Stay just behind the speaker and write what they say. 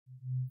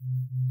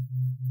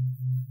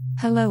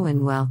Hello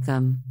and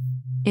welcome.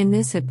 In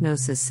this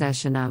hypnosis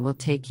session, I will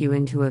take you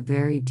into a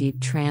very deep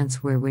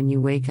trance where when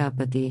you wake up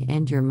at the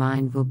end, your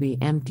mind will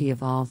be empty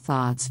of all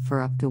thoughts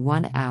for up to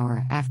 1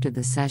 hour after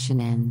the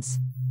session ends.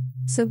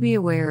 So be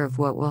aware of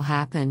what will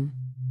happen.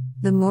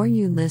 The more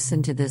you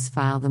listen to this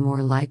file, the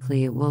more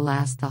likely it will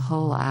last the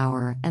whole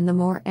hour, and the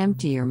more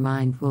empty your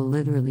mind will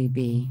literally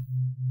be.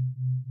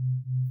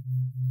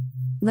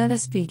 Let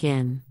us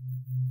begin.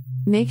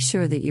 Make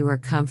sure that you are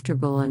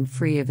comfortable and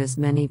free of as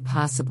many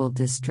possible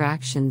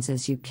distractions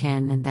as you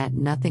can and that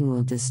nothing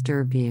will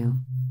disturb you.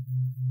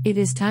 It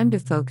is time to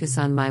focus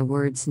on my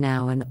words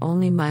now and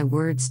only my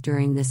words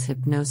during this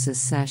hypnosis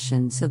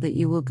session so that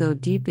you will go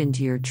deep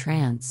into your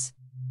trance.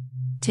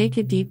 Take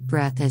a deep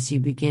breath as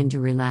you begin to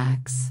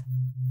relax.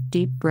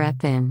 Deep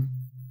breath in.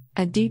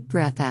 A deep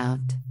breath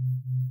out.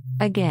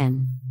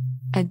 Again.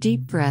 A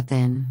deep breath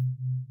in.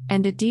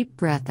 And a deep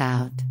breath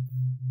out.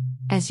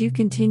 As you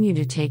continue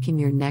to take in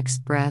your next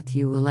breath,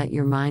 you will let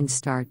your mind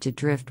start to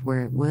drift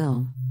where it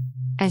will.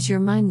 As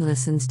your mind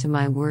listens to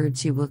my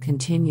words, you will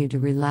continue to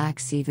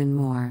relax even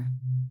more.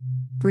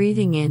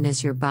 Breathing in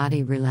as your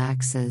body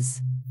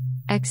relaxes.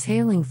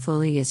 Exhaling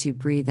fully as you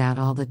breathe out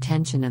all the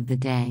tension of the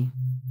day.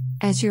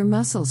 As your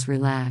muscles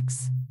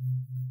relax,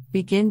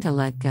 begin to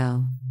let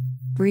go.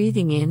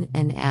 Breathing in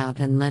and out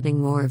and letting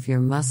more of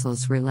your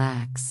muscles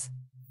relax.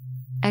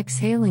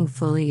 Exhaling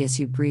fully as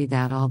you breathe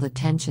out all the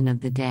tension of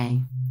the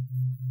day.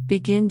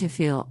 Begin to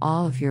feel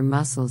all of your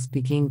muscles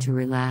begin to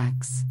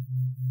relax,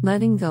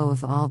 letting go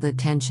of all the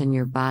tension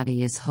your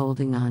body is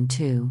holding on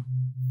to.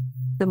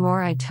 The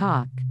more I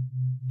talk,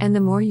 and the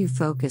more you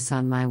focus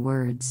on my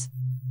words,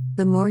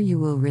 the more you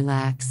will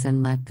relax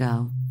and let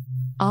go.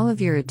 All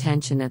of your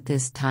attention at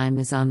this time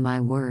is on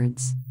my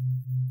words.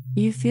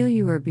 You feel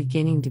you are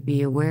beginning to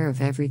be aware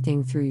of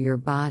everything through your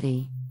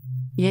body,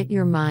 yet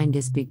your mind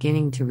is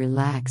beginning to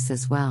relax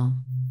as well,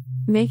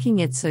 making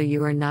it so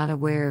you are not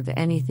aware of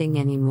anything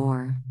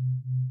anymore.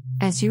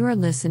 As you are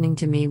listening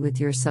to me with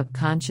your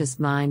subconscious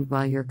mind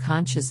while your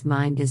conscious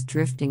mind is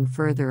drifting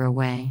further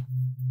away,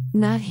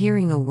 not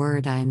hearing a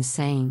word I am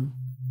saying.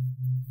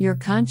 Your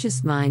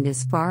conscious mind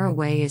is far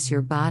away as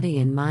your body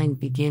and mind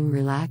begin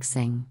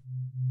relaxing,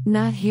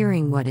 not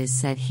hearing what is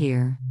said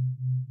here.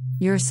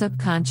 Your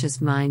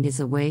subconscious mind is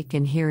awake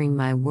and hearing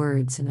my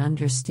words and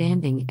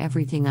understanding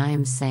everything I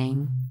am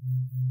saying.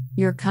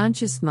 Your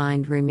conscious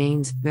mind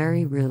remains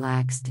very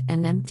relaxed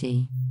and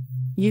empty.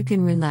 You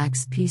can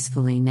relax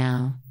peacefully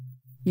now.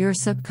 Your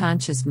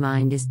subconscious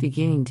mind is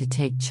beginning to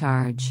take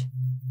charge.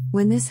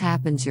 When this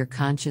happens, your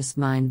conscious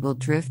mind will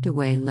drift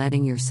away,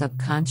 letting your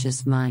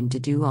subconscious mind to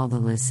do all the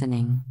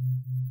listening.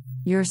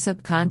 Your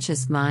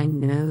subconscious mind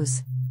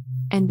knows.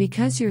 And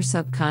because your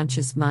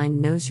subconscious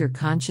mind knows, your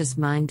conscious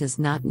mind does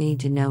not need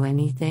to know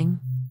anything.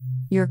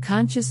 Your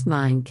conscious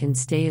mind can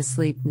stay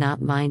asleep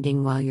not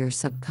minding while your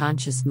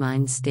subconscious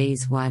mind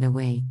stays wide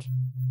awake.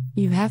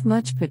 You have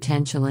much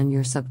potential in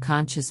your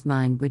subconscious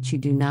mind which you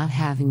do not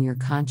have in your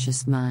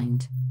conscious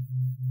mind.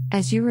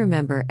 As you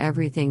remember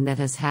everything that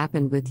has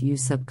happened with you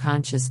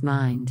subconscious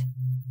mind,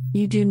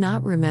 you do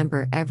not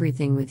remember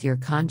everything with your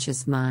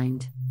conscious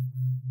mind.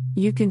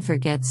 You can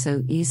forget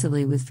so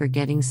easily with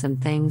forgetting some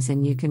things,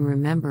 and you can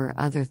remember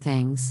other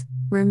things,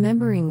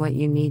 remembering what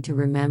you need to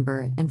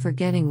remember and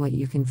forgetting what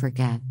you can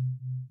forget.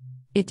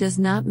 It does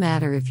not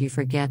matter if you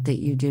forget that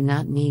you do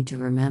not need to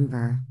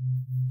remember.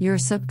 Your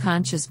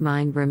subconscious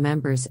mind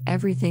remembers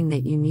everything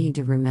that you need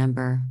to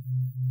remember.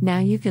 Now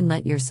you can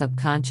let your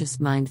subconscious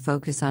mind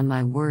focus on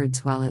my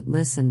words while it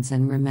listens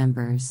and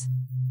remembers.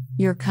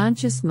 Your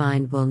conscious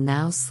mind will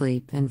now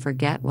sleep and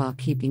forget while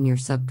keeping your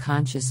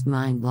subconscious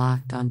mind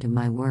locked onto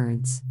my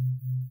words.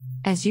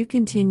 As you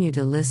continue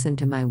to listen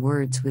to my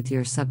words with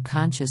your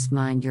subconscious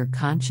mind, your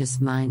conscious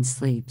mind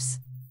sleeps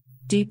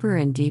deeper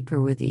and deeper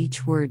with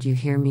each word you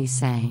hear me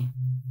say.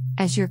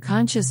 As your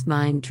conscious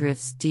mind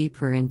drifts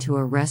deeper into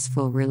a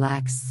restful,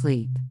 relaxed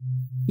sleep,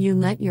 you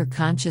let your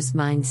conscious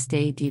mind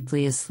stay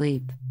deeply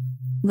asleep,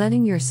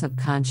 letting your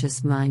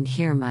subconscious mind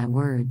hear my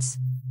words.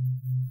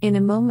 In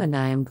a moment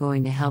I am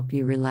going to help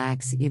you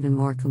relax even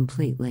more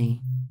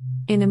completely.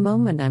 In a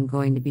moment I'm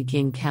going to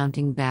begin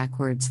counting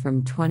backwards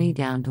from 20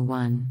 down to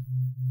 1.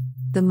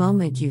 The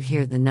moment you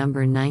hear the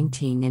number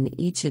 19 and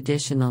each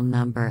additional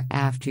number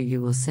after,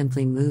 you will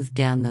simply move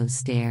down those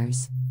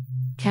stairs,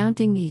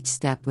 counting each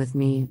step with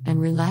me and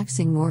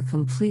relaxing more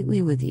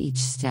completely with each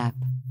step,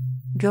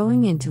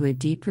 going into a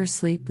deeper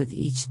sleep with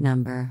each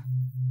number.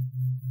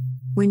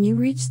 When you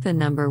reach the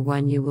number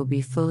 1, you will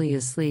be fully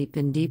asleep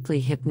and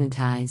deeply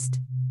hypnotized,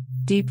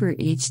 deeper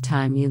each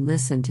time you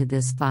listen to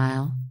this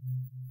file.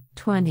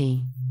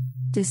 20.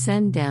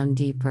 Descend down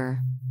deeper.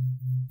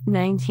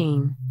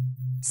 19.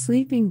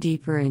 Sleeping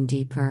deeper and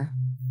deeper.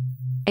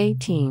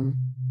 18.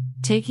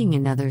 Taking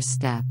another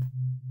step.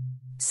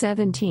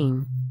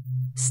 17.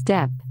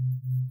 Step.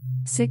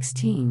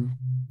 16.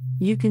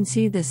 You can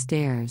see the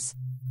stairs.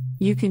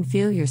 You can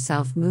feel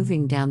yourself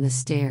moving down the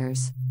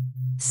stairs.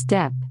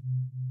 Step.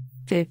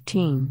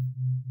 15.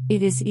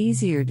 It is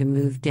easier to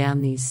move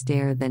down these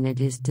stairs than it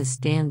is to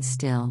stand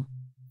still.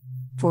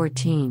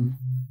 14.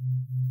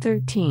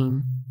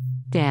 13.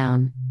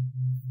 Down.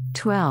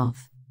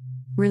 12.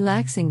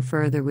 Relaxing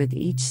further with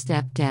each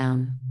step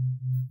down.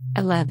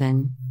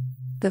 11.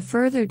 The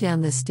further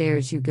down the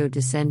stairs you go,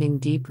 descending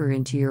deeper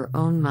into your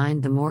own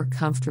mind, the more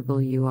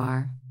comfortable you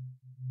are.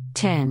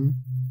 10.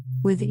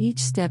 With each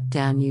step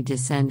down you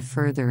descend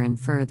further and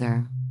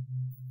further.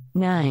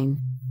 9.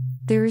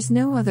 There is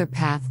no other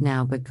path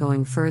now but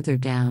going further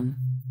down.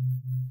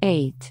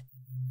 8.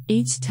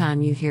 Each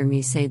time you hear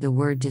me say the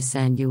word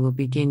descend, you will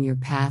begin your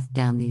path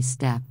down these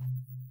steps.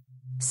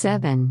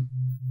 7.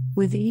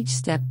 With each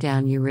step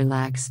down you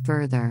relax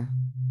further.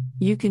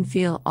 You can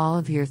feel all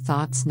of your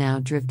thoughts now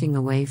drifting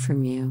away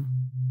from you.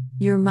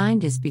 Your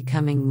mind is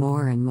becoming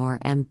more and more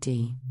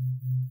empty.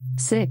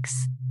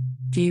 6.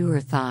 Fewer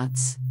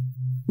thoughts.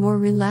 More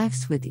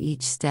relaxed with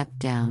each step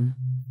down.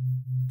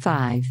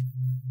 5.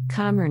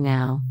 Calmer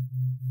now.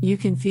 You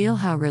can feel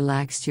how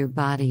relaxed your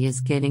body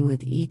is getting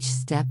with each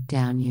step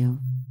down you.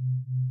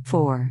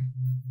 4.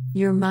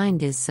 Your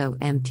mind is so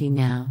empty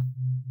now.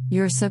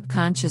 Your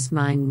subconscious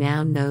mind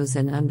now knows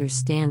and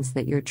understands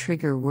that your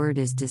trigger word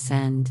is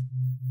descend.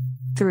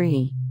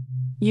 3.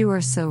 You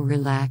are so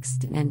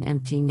relaxed and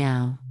empty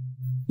now.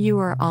 You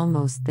are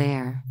almost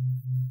there.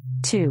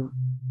 2.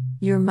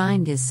 Your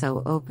mind is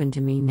so open to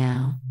me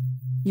now.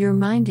 Your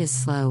mind is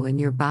slow and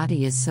your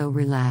body is so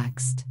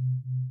relaxed.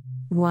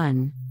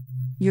 1.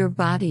 Your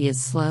body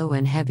is slow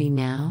and heavy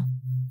now.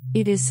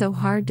 It is so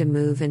hard to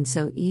move and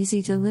so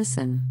easy to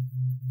listen.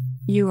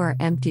 You are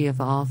empty of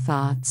all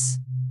thoughts.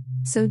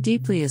 So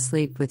deeply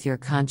asleep with your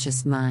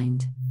conscious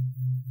mind.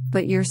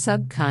 But your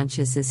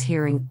subconscious is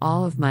hearing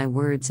all of my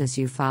words as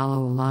you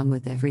follow along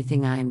with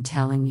everything I am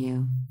telling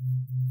you.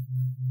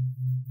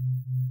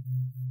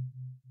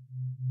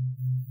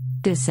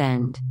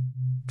 Descend.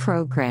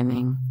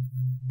 Programming.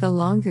 The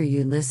longer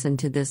you listen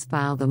to this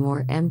file, the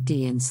more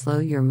empty and slow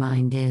your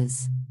mind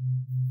is.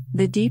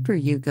 The deeper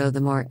you go,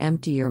 the more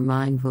empty your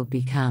mind will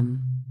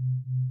become.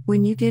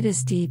 When you get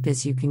as deep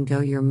as you can go,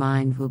 your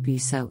mind will be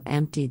so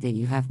empty that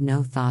you have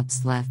no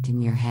thoughts left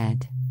in your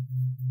head.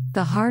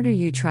 The harder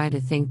you try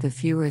to think, the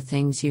fewer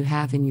things you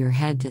have in your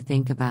head to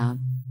think about.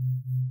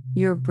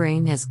 Your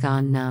brain has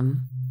gone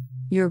numb.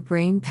 Your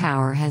brain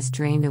power has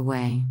drained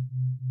away.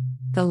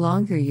 The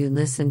longer you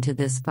listen to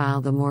this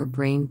file, the more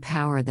brain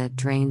power that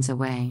drains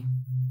away.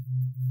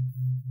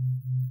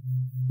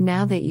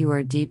 Now that you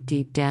are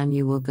deep down,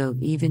 you will go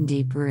even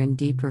deeper and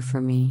deeper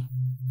for me.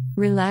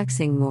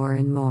 Relaxing more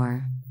and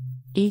more.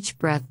 Each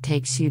breath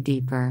takes you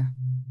deeper.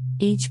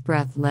 Each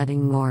breath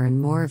letting more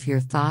and more of your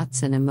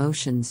thoughts and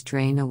emotions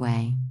drain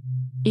away.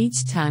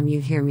 Each time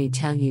you hear me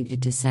tell you to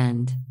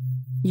descend,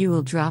 you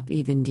will drop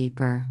even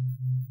deeper.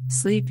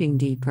 Sleeping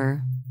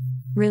deeper.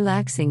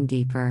 Relaxing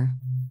deeper.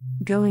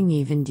 Going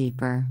even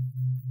deeper.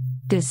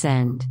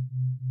 Descend.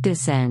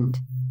 Descend.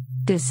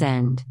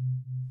 Descend.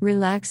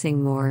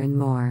 Relaxing more and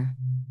more.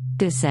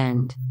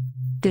 Descend.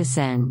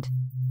 Descend.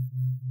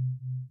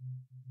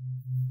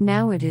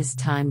 Now it is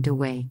time to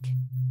wake.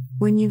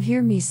 When you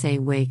hear me say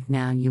wake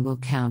now, you will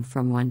count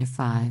from 1 to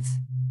 5.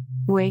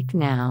 Wake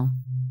now.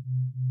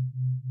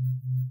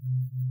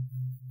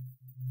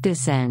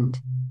 Descend.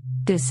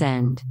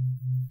 Descend.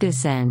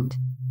 Descend.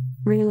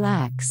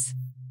 Relax.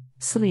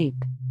 Sleep.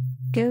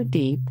 Go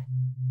deep.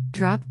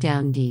 Drop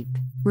down deep.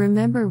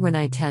 Remember, when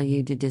I tell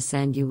you to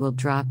descend, you will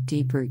drop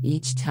deeper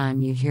each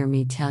time you hear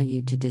me tell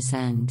you to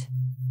descend.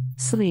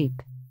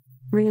 Sleep.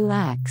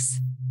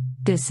 Relax.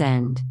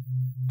 Descend.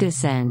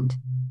 Descend.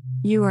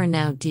 You are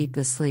now deep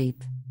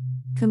asleep.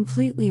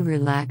 Completely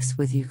relaxed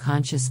with your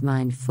conscious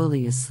mind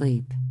fully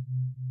asleep.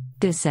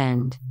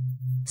 Descend.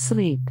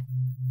 Sleep.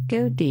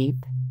 Go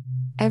deep.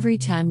 Every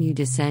time you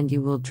descend,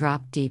 you will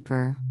drop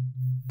deeper.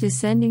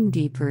 Descending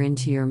deeper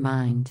into your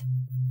mind.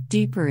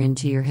 Deeper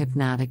into your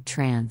hypnotic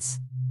trance.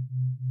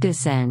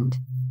 Descend.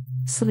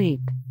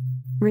 Sleep.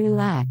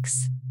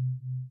 Relax.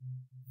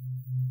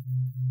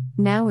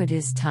 Now it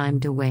is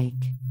time to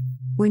wake.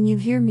 When you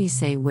hear me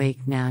say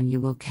wake now, you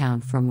will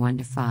count from 1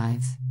 to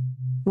 5.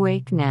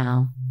 Wake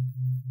now.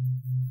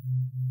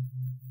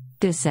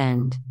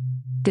 Descend.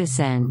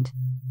 Descend.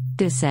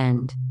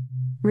 Descend.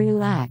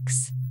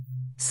 Relax.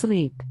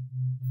 Sleep.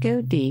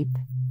 Go deep.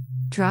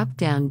 Drop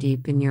down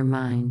deep in your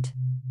mind.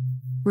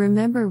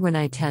 Remember, when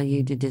I tell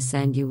you to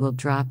descend, you will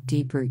drop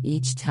deeper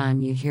each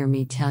time you hear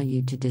me tell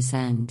you to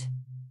descend.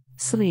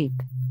 Sleep.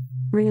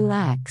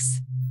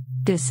 Relax.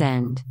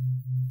 Descend.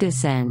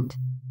 Descend.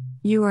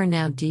 You are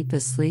now deep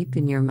asleep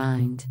in your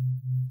mind.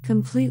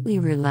 Completely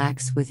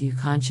relaxed with your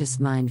conscious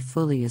mind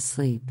fully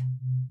asleep.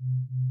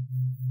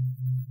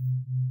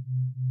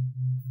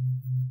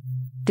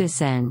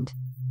 Descend.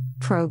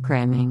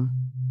 Programming.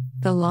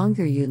 The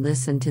longer you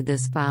listen to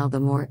this file,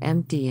 the more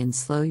empty and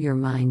slow your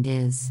mind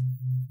is.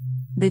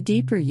 The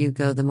deeper you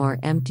go, the more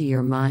empty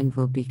your mind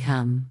will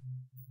become.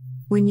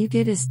 When you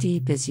get as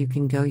deep as you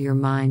can go, your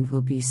mind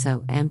will be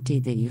so empty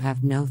that you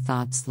have no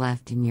thoughts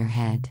left in your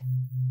head.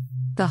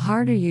 The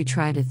harder you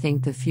try to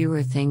think, the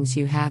fewer things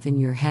you have in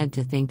your head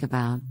to think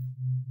about.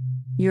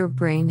 Your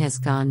brain has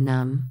gone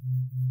numb.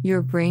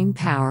 Your brain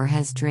power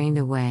has drained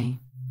away.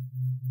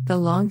 The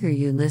longer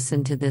you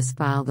listen to this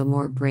file, the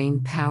more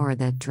brain power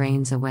that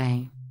drains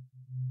away.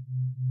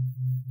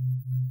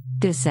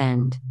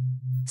 Descend.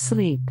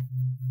 Sleep.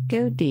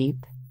 Go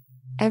deep.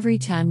 Every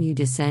time you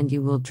descend,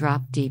 you will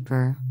drop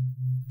deeper.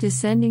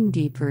 Descending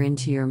deeper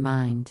into your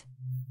mind.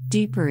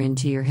 Deeper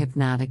into your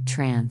hypnotic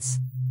trance.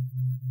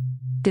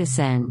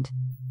 Descend.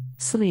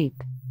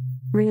 Sleep.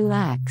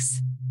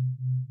 Relax.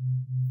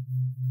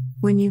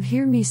 When you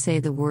hear me say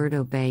the word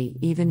obey,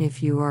 even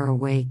if you are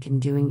awake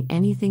and doing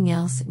anything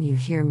else and you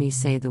hear me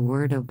say the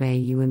word obey,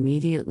 you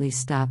immediately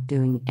stop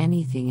doing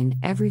anything and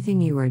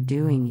everything you are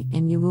doing,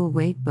 and you will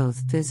wait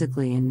both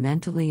physically and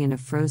mentally in a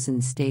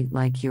frozen state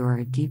like you are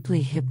a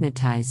deeply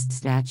hypnotized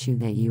statue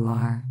that you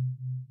are.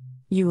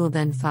 You will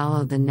then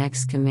follow the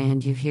next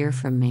command you hear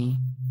from me.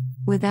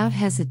 Without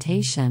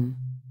hesitation.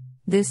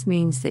 This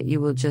means that you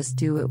will just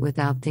do it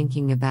without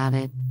thinking about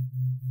it.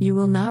 You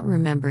will not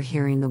remember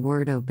hearing the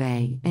word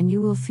obey, and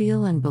you will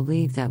feel and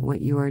believe that what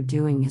you are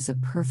doing is a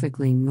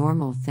perfectly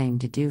normal thing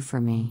to do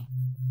for me.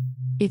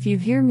 If you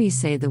hear me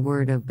say the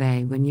word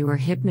obey when you are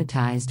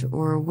hypnotized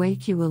or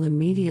awake, you will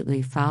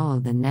immediately follow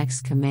the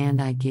next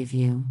command I give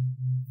you.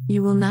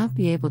 You will not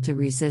be able to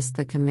resist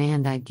the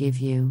command I give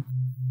you.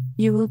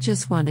 You will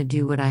just want to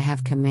do what I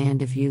have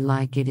command if you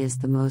like. It is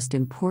the most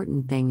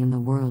important thing in the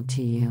world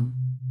to you.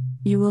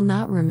 You will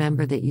not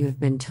remember that you have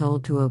been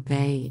told to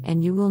obey,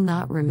 and you will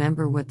not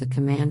remember what the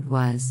command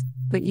was,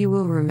 but you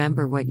will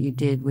remember what you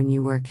did when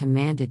you were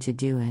commanded to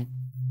do it.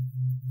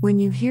 When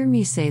you hear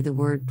me say the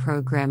word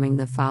programming,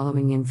 the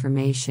following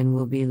information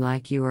will be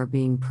like you are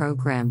being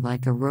programmed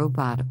like a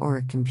robot or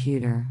a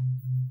computer.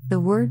 The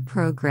word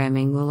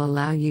programming will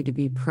allow you to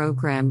be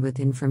programmed with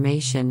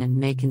information and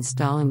make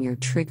installing your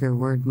trigger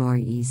word more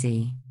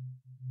easy.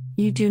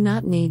 You do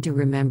not need to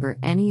remember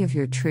any of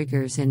your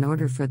triggers in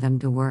order for them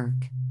to work.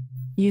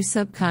 Your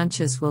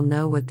subconscious will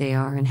know what they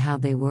are and how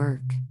they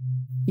work.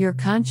 Your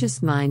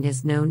conscious mind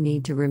has no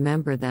need to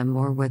remember them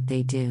or what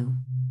they do.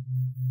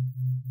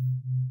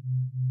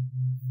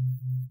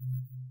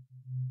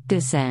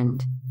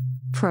 Descend.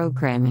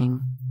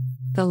 Programming.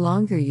 The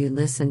longer you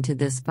listen to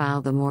this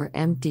file, the more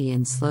empty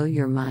and slow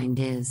your mind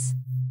is.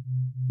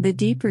 The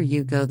deeper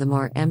you go, the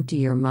more empty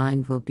your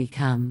mind will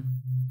become.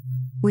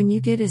 When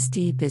you get as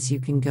deep as you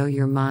can go,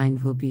 your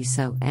mind will be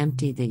so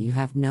empty that you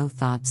have no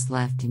thoughts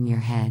left in your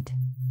head.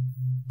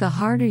 The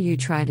harder you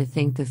try to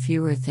think, the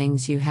fewer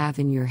things you have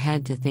in your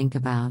head to think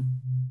about.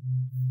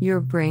 Your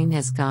brain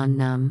has gone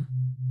numb.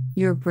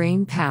 Your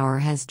brain power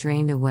has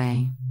drained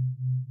away.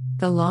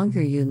 The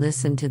longer you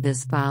listen to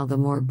this file, the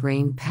more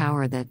brain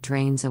power that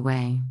drains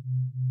away.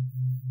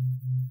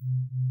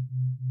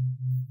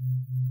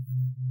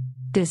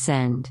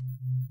 Descend.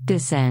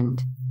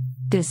 Descend.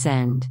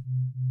 Descend.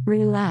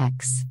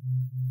 Relax.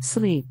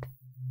 Sleep.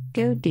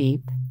 Go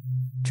deep.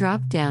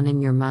 Drop down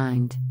in your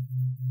mind.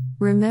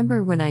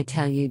 Remember, when I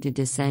tell you to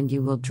descend,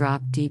 you will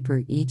drop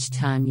deeper each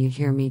time you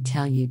hear me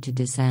tell you to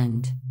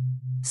descend.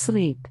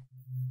 Sleep.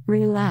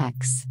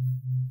 Relax.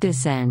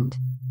 Descend.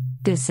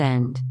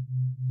 Descend.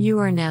 You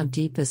are now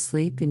deep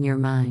asleep in your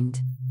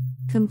mind.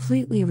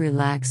 Completely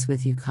relaxed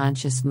with your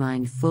conscious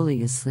mind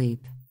fully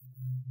asleep.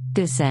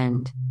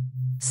 Descend.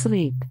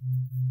 Sleep.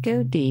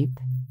 Go deep.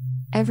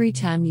 Every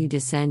time you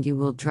descend, you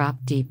will drop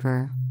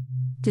deeper.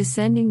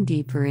 Descending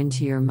deeper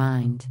into your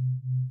mind.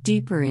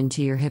 Deeper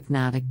into your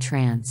hypnotic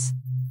trance.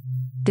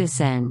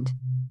 Descend.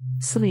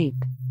 Sleep.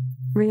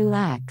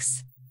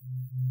 Relax.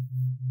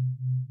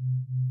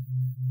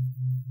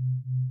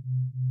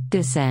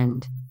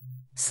 Descend.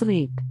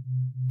 Sleep.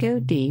 Go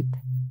deep.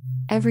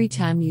 Every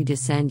time you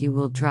descend, you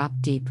will drop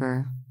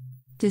deeper.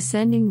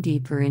 Descending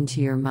deeper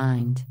into your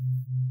mind.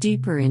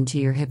 Deeper into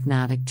your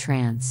hypnotic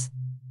trance.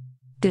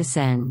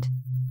 Descend.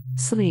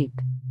 Sleep.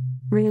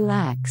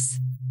 Relax.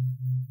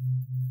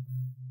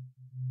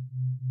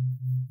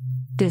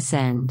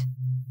 Descend.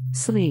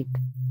 Sleep.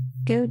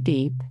 Go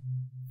deep.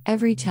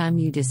 Every time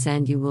you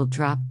descend, you will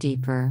drop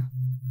deeper.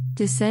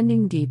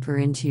 Descending deeper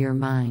into your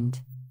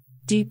mind.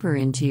 Deeper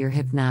into your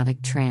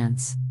hypnotic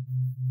trance.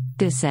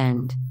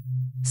 Descend.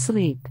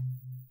 Sleep.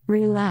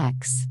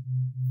 Relax.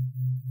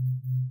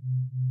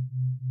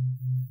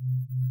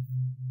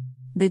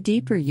 The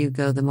deeper you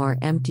go, the more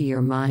empty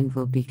your mind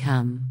will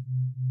become.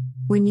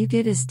 When you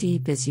get as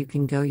deep as you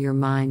can go, your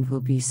mind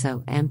will be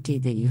so empty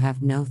that you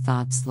have no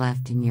thoughts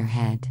left in your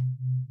head.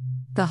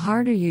 The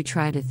harder you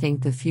try to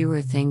think, the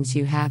fewer things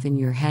you have in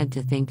your head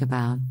to think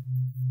about.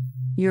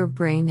 Your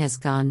brain has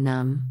gone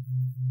numb.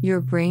 Your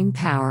brain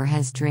power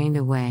has drained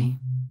away.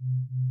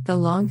 The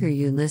longer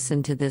you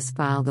listen to this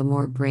file, the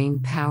more brain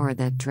power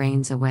that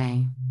drains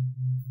away.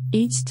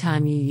 Each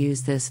time you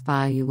use this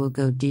file, you will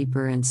go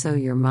deeper, and so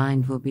your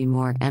mind will be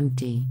more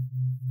empty.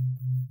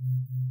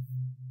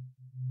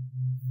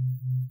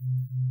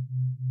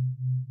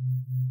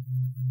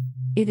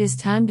 It is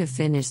time to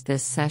finish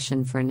this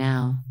session for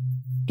now.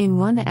 In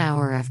 1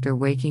 hour after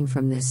waking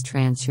from this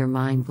trance, your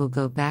mind will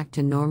go back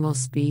to normal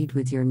speed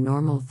with your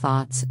normal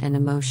thoughts and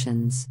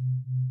emotions.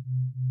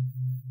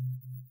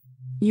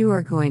 You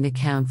are going to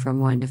count from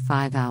 1 to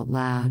 5 out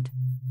loud.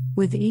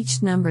 With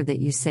each number that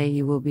you say,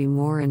 you will be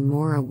more and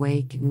more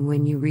awake, and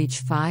when you reach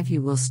 5,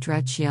 you will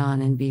stretch,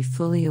 yawn, and be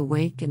fully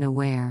awake and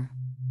aware.